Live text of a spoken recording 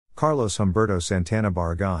Carlos Humberto Santana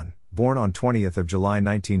Barragán, born on 20th of July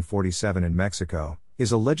 1947 in Mexico,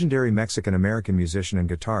 is a legendary Mexican-American musician and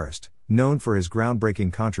guitarist, known for his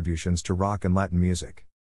groundbreaking contributions to rock and Latin music.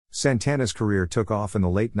 Santana's career took off in the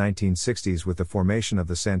late 1960s with the formation of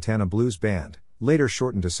the Santana Blues Band, later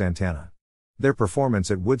shortened to Santana. Their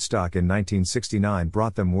performance at Woodstock in 1969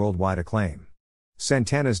 brought them worldwide acclaim.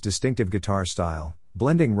 Santana's distinctive guitar style,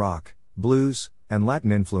 blending rock, blues, and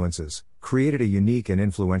Latin influences, created a unique and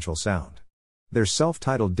influential sound. Their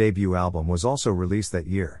self-titled debut album was also released that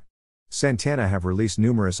year. Santana have released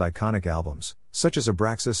numerous iconic albums, such as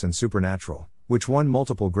Abraxas and Supernatural, which won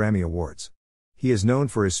multiple Grammy Awards. He is known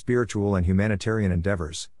for his spiritual and humanitarian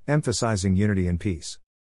endeavors, emphasizing unity and peace.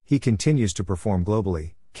 He continues to perform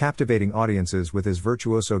globally, captivating audiences with his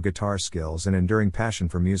virtuoso guitar skills and enduring passion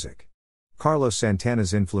for music. Carlos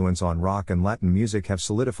Santana's influence on rock and Latin music have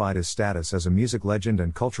solidified his status as a music legend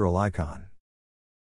and cultural icon.